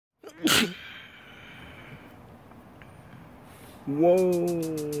Whoa.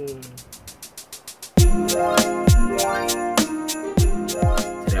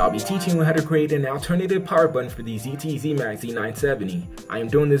 Today I'll be teaching you how to create an alternative power button for the ZTE ZMAX Z970. I am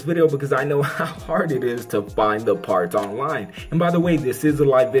doing this video because I know how hard it is to find the parts online. And by the way, this is a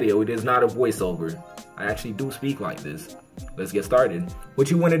live video, it is not a voiceover. I actually do speak like this. Let's get started.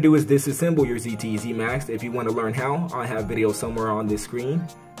 What you want to do is disassemble your ZTE ZMAX. If you want to learn how, I have video somewhere on this screen.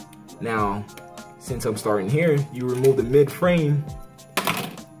 Now, since I'm starting here, you remove the mid frame.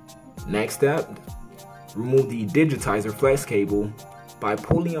 Next step, remove the digitizer flex cable by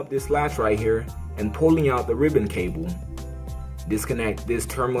pulling up this latch right here and pulling out the ribbon cable. Disconnect this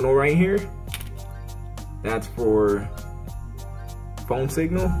terminal right here. That's for phone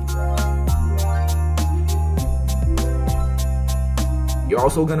signal. You're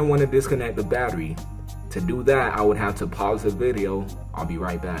also going to want to disconnect the battery. To do that, I would have to pause the video. I'll be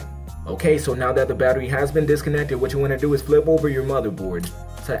right back. Okay, so now that the battery has been disconnected, what you want to do is flip over your motherboard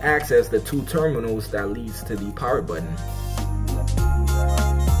to access the two terminals that leads to the power button.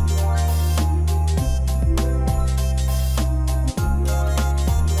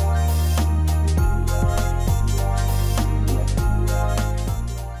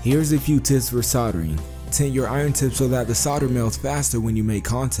 Here's a few tips for soldering. Tint your iron tips so that the solder melts faster when you make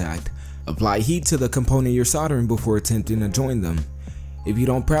contact. Apply heat to the component you're soldering before attempting to join them. If you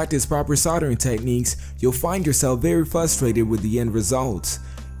don't practice proper soldering techniques, you'll find yourself very frustrated with the end results.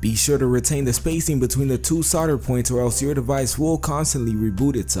 Be sure to retain the spacing between the two solder points or else your device will constantly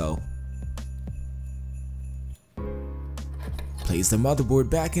reboot itself. Place the motherboard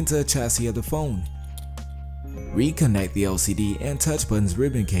back into the chassis of the phone. Reconnect the LCD and touch button's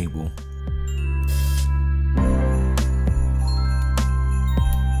ribbon cable.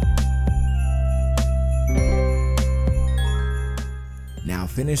 Now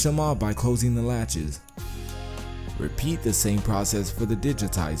finish them off by closing the latches. Repeat the same process for the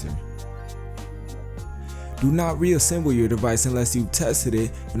digitizer. Do not reassemble your device unless you've tested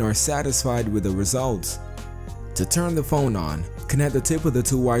it and are satisfied with the results. To turn the phone on, connect the tip of the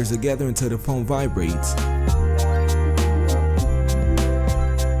two wires together until the phone vibrates.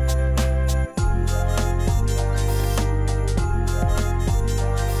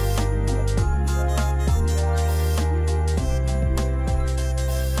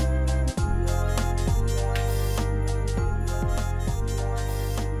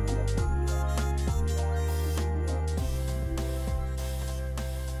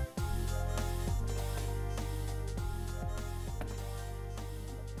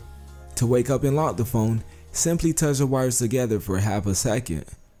 To wake up and lock the phone, simply touch the wires together for half a second.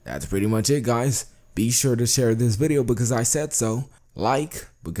 That's pretty much it, guys. Be sure to share this video because I said so. Like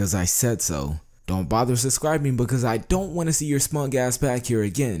because I said so. Don't bother subscribing because I don't want to see your smug ass back here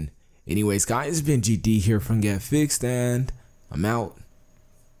again. Anyways, guys, it's been GD here from Get Fixed and I'm out.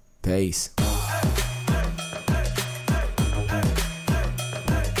 Peace.